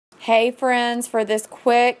Hey friends, for this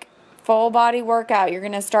quick full body workout, you're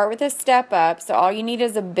going to start with a step up. So all you need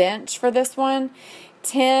is a bench for this one,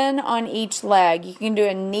 10 on each leg. You can do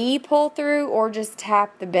a knee pull through or just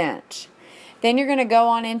tap the bench. Then you're going to go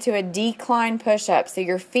on into a decline push-up. So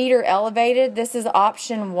your feet are elevated. This is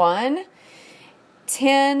option 1.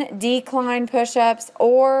 10 decline push-ups,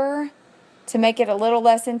 or to make it a little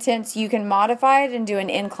less intense, you can modify it and do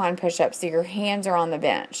an incline push-up so your hands are on the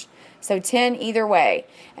bench. So 10 either way.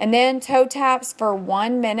 And then toe taps for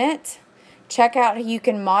 1 minute. Check out how you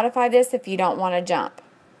can modify this if you don't want to jump.